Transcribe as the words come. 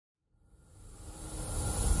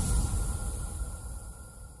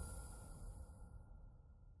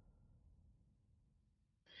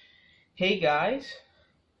Hey guys,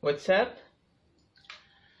 what's up?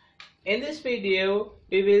 In this video,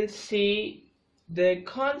 we will see the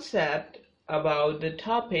concept about the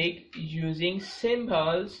topic using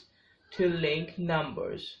symbols to link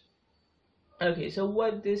numbers. Okay, so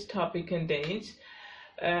what this topic contains,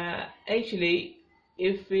 actually,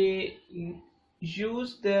 if we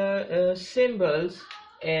use the symbols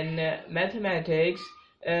in mathematics,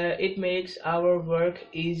 it makes our work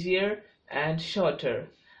easier and shorter.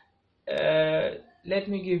 Let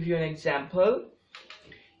me give you an example.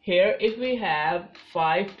 Here, if we have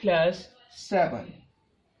 5 plus 7,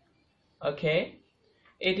 okay,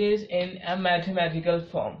 it is in a mathematical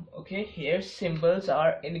form. Okay, here symbols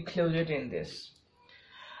are included in this.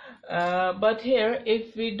 But here,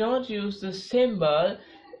 if we don't use the symbol,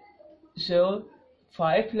 so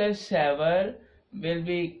 5 plus 7 will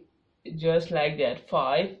be just like that,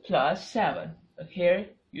 5 plus 7. Here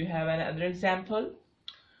you have another example.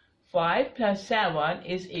 5 plus 7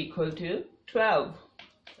 is equal to 12.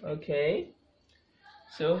 Okay,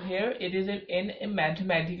 so here it is in a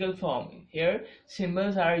mathematical form. Here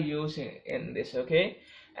symbols are used in this. Okay,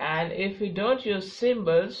 and if we don't use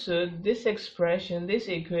symbols, so this expression, this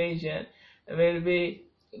equation will be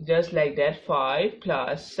just like that. 5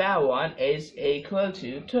 plus 7 is equal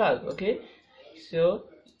to 12. Okay, so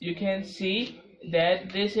you can see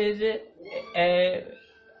that this is a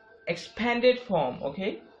expanded form.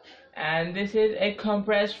 Okay, and this is a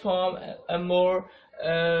compressed form, a more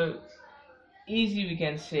easy, we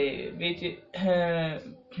can say,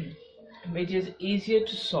 which is easier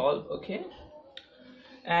to solve. Okay,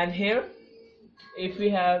 and here if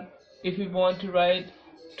we want to write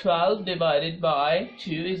 12 divided by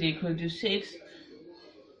 2 is equal to 6,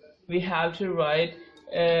 we have to write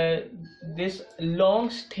this long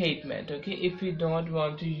statement. Okay, if we don't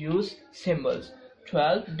want to use symbols,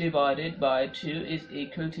 12 divided by 2 is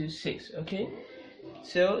equal to 6. Okay,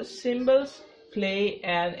 so symbols play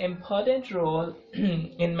an important role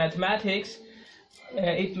in mathematics.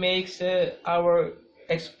 It makes our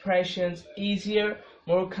expressions easier,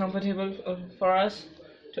 more comfortable for us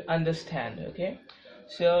to understand. Okay,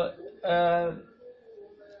 so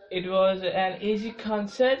it was an easy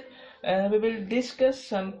concept. We will discuss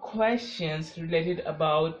some questions related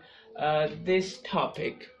about this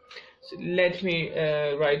topic. So let me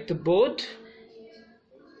write the board.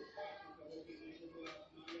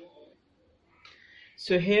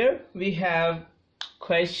 So here we have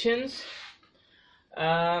questions.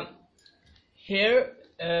 Here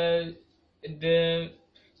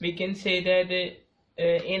we can say that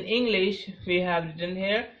in English we have written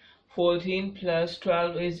here 14 plus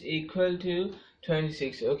 12 is equal to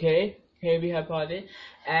 26. Okay, here we have got it,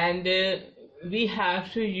 and we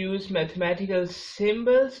have to use mathematical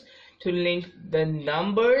symbols to link the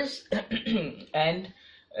numbers and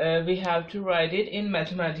we have to write it in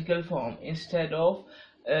mathematical form instead of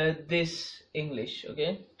this English.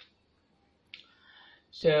 Okay,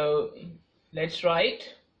 so let's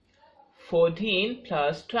write 14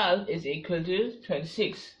 plus 12 is equal to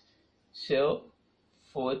 26. So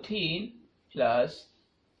 14 plus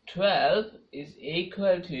 12 is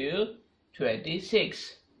equal to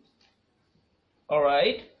 26.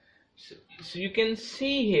 Alright, so you can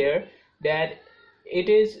see here that it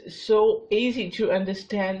is so easy to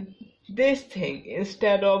understand this thing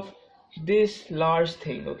instead of this large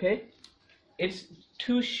thing. Okay, it's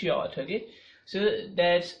too short. Okay, so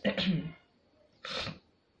that's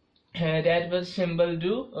that what symbol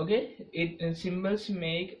do. Okay, symbols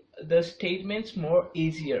make the statements more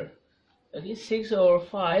easier. Okay, 6 over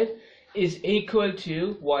 5 is equal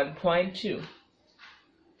to 1.2.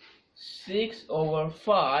 6 over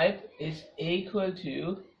 5 is equal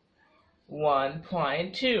to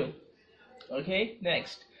 1.2. Okay,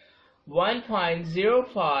 next,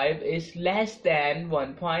 1.05 is less than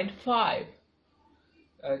 1.5.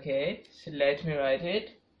 Okay, so let me write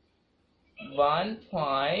it.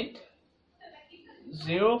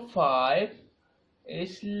 1.05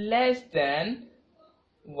 is less than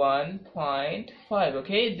 1.5.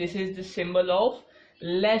 Okay, this is the symbol of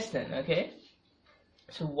less than. Okay,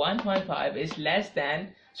 so 1.5 is less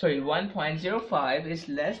than, sorry, 1.05 is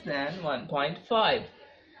less than 1.5.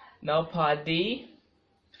 Now part D,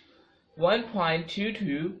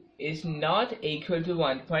 1.22 is not equal to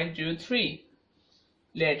 1.23.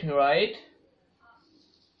 Let me write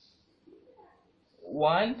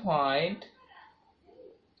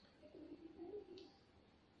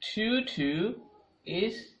 1.22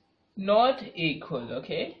 is not equal.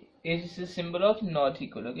 Okay, it is a symbol of not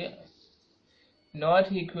equal. Okay,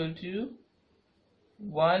 not equal to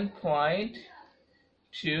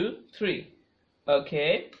 1.23.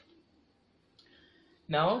 Okay,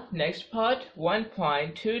 Now next part,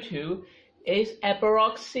 1.22 is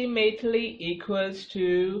approximately equals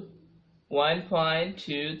to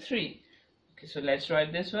 1.23. Okay, so let's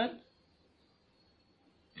write this one.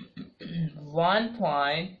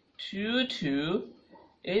 1.22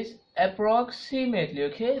 is approximately,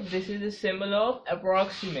 okay, this is the symbol of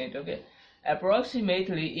approximate, okay,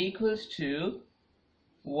 approximately equals to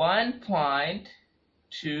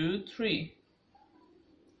 1.23.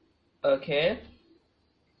 okay.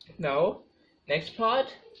 Now next part,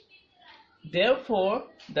 therefore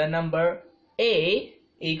the number a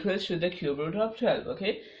equals to the cube root of 12.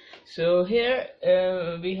 Okay, so here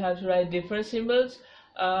we have to write different symbols.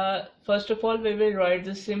 First of all, we will write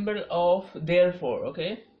the symbol of therefore.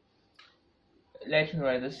 Okay, let me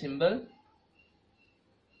write the symbol.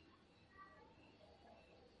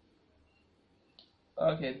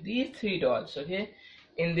 Okay, these three dots, okay,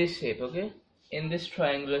 in this shape, okay, in this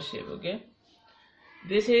triangular shape, okay,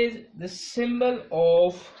 this is the symbol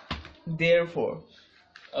of therefore.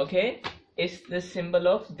 Okay, it's the symbol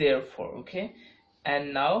of therefore. Okay,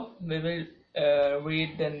 and now we will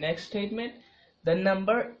read the next statement, the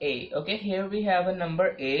number a. Okay, here we have a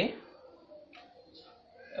number a,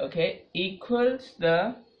 okay, equals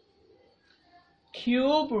the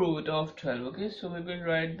cube root of 12. Okay, so we will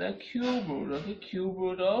write the cube root, okay, cube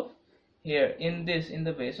root of, here in this, in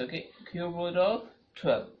the base, okay, cube root of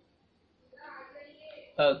 12.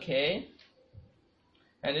 Okay,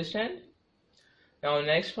 understand? Now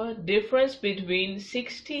next part, difference between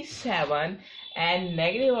 67 and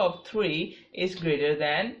negative of 3 is greater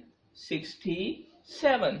than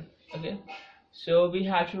 67. Okay, so we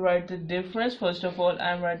have to write the difference. First of all,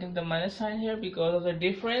 I'm writing the minus sign here because of the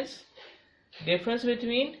difference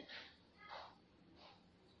between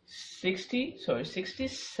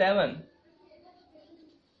 67.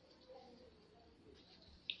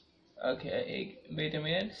 Okay, wait a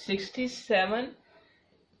minute, 67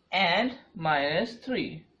 and minus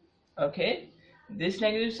 3. Okay, this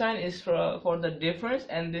negative sign is for the difference,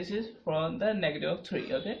 and this is for the negative of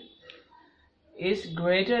 3. Okay, is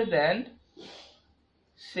greater than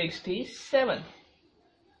 67.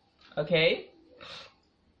 Okay,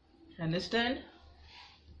 understand?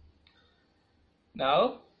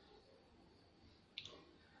 Now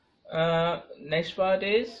next part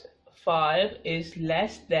is 5 is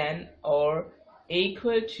less than or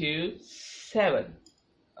equal to 7.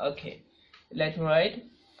 Okay, let me write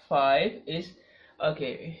 5 is,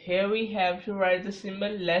 okay, here we have to write the symbol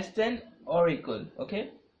less than or equal. Okay,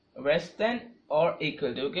 less than or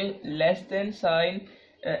equal to, okay, less than sign,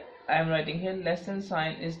 I'm writing here less than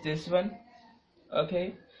sign is this one.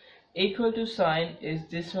 Okay, equal to sign is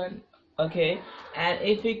this one. Okay, and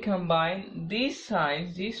if we combine these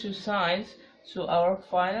signs, these two signs, so our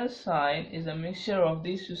final sign is a mixture of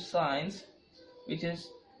these two signs, which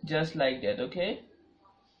is just like that. Okay,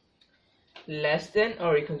 less than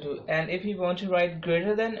or equal to, and if we want to write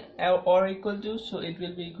greater than or equal to, so it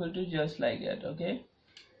will be equal to just like that. Okay,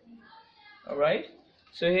 alright,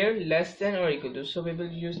 so here less than or equal to, so we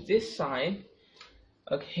will use this sign,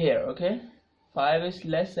 okay, here. Okay, 5 is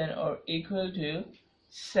less than or equal to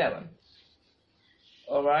 7.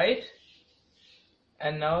 Alright,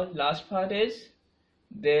 and now last part is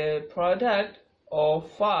the product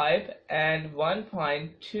of 5 and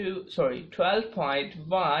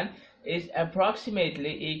 12.1 is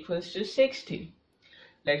approximately equals to 60.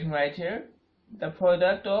 Let me write here, the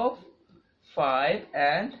product of 5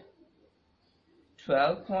 and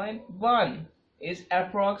 12.1 is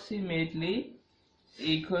approximately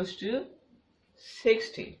equals to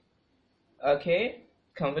 60. Okay,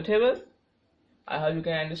 comfortable? I hope you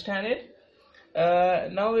can understand it.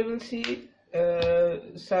 Now we will see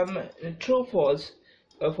some true false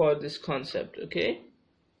for this concept. Okay,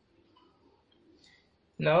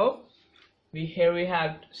 now we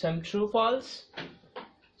have some true false,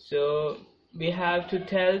 so we have to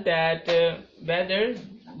tell that whether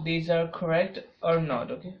these are correct or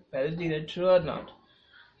not. Okay, whether these are true or not.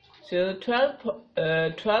 So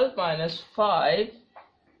 12 minus 5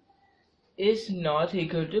 is not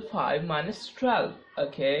equal to 5 minus 12.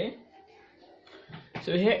 Okay,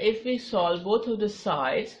 so here if we solve both of the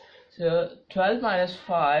sides, so 12 minus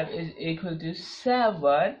 5 is equal to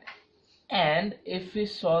 7, and if we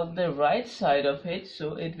solve the right side of it,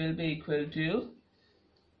 so it will be equal to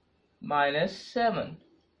minus 7.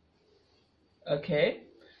 Okay,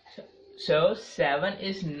 so 7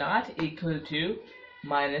 is not equal to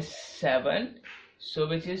minus 7, so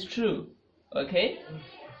which is true. Okay,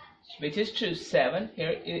 which is true, 7.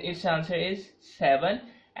 Here its answer is 7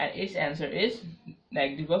 and its answer is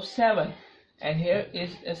negative of 7, and here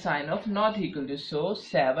is a sign of not equal to, so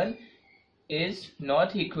 7 is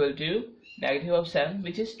not equal to negative of 7,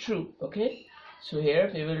 which is true. Okay, so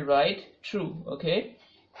here we will write true. Okay,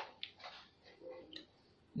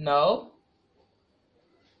 now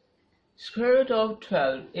square root of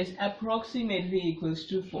 12 is approximately equals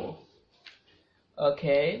to 4.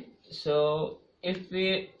 Okay, so if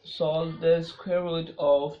we solve the square root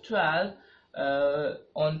of 12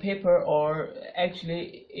 on paper, or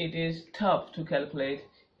actually it is tough to calculate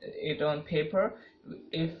it on paper.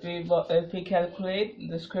 If we calculate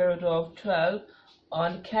the square root of 12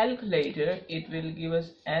 on calculator, it will give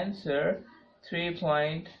us answer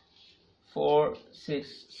 3.46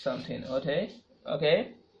 something. Okay,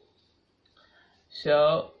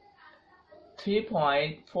 so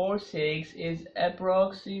 3.46 is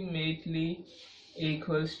approximately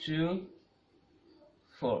equals to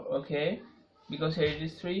 4. Okay, because here it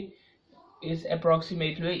is 3, is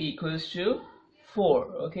approximately equals to 4.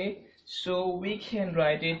 Okay, so we can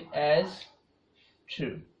write it as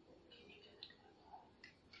true.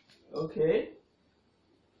 Okay,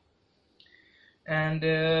 and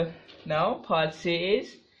now part C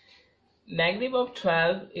is negative of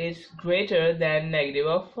 12 is greater than negative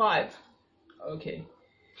of 5. Okay,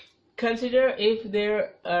 consider if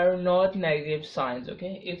there are not negative signs.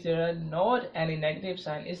 Okay, if there are not any negative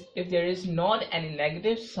sign, if there is not any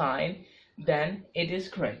negative sign, then it is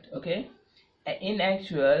correct. Okay, in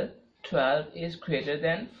actual 12 is greater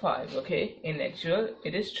than 5. Okay, in actual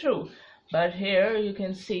it is true, but here you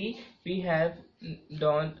can see we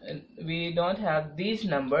don't have these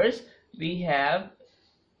numbers, we have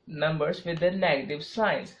numbers with the negative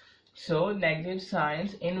signs. So negative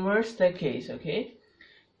signs inverse the case. Okay,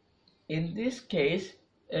 in this case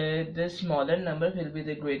the smaller number will be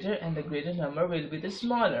the greater and the greater number will be the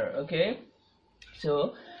smaller. Okay,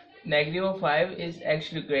 so negative of 5 is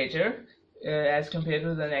actually greater as compared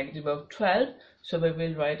to the negative of 12, so we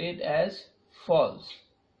will write it as false.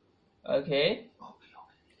 Okay,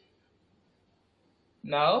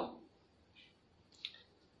 now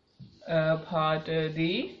part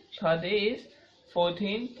D is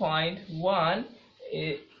 14.1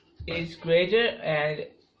 is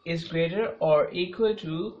greater or equal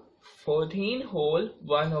to 14 whole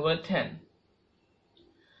 1 over 10.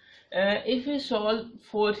 If we solve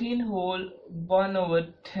 14 whole 1 over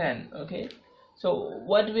 10, okay, so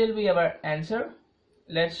what will be our answer?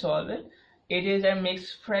 Let's solve it. It is a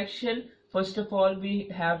mixed fraction. First of all, we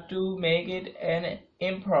have to make it an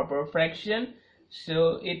improper fraction,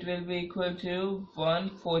 so it will be equal to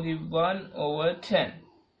 141 over 10.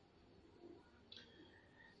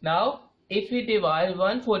 Now if we divide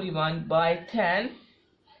 141 by 10,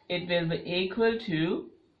 it will be equal to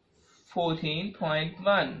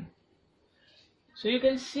 14.1. So you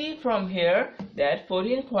can see from here that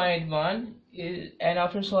 14.1 is, and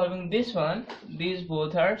after solving this one, these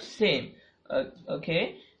both are same.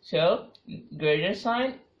 Okay, so greater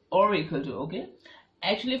sign or equal to. Okay,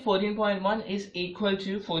 actually 14.1 is equal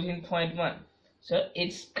to 14.1, so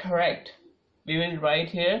it's correct. We will write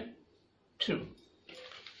here true.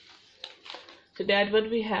 So that's what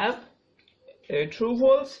we have, true,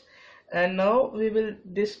 false. And now we will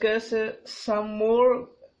discuss some more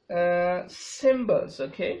symbols.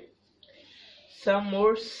 Okay, some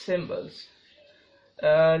more symbols.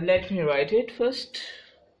 Let me write it first.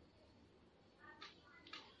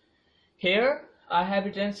 Here I have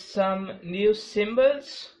written some new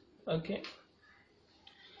symbols. Okay,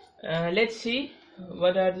 let's see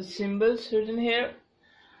what are the symbols written here.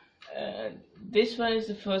 This one is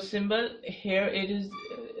the first symbol. Here it is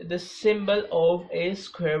the symbol of a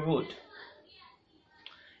square root.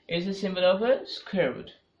 It's a symbol of a square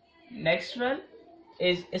root. Next one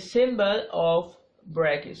is a symbol of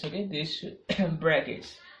brackets. Okay, this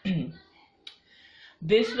brackets.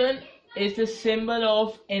 This one is the symbol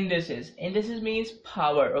of indices. Indices means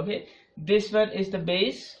power. Okay, this one is the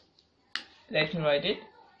base. Let me write it.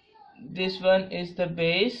 This one is the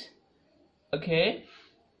base. Okay,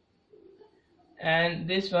 and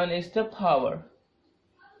this one is the power.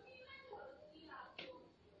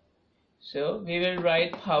 So we will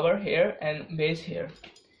write power here and base here.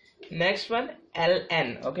 Next one,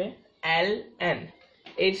 Ln. Okay, Ln,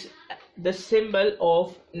 it's the symbol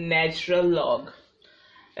of natural log.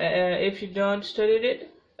 If you don't studied it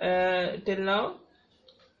till now,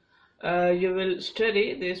 you will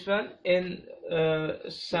study this one in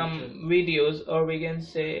some videos, or we can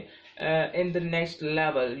say in the next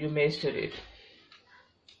level you may study it.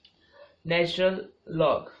 Natural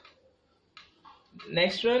log.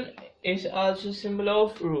 Next one is also symbol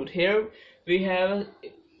of root. Here we have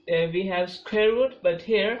square root, but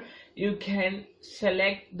here you can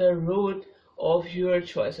select the root of your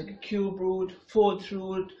choice. Okay, cube root, fourth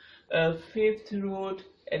root, fifth root,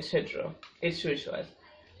 etc. It's choice.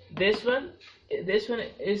 This one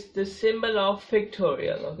is the symbol of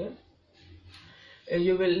factorial. Okay,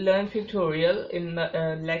 you will learn factorial in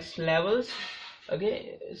the next levels.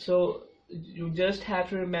 Okay, so you just have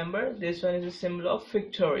to remember this one is a symbol of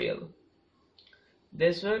factorial.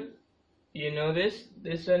 This one, you know this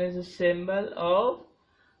one is a symbol of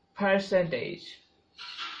percentage.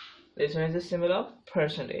 This one is a symbol of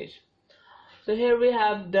percentage. So here we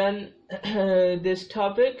have done this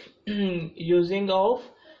topic using of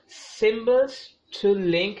symbols to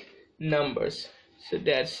link numbers. So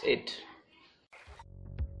that's it.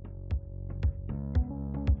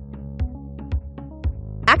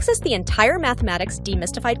 Access the entire Mathematics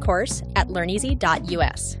Demystified course at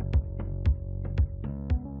learneasy.us.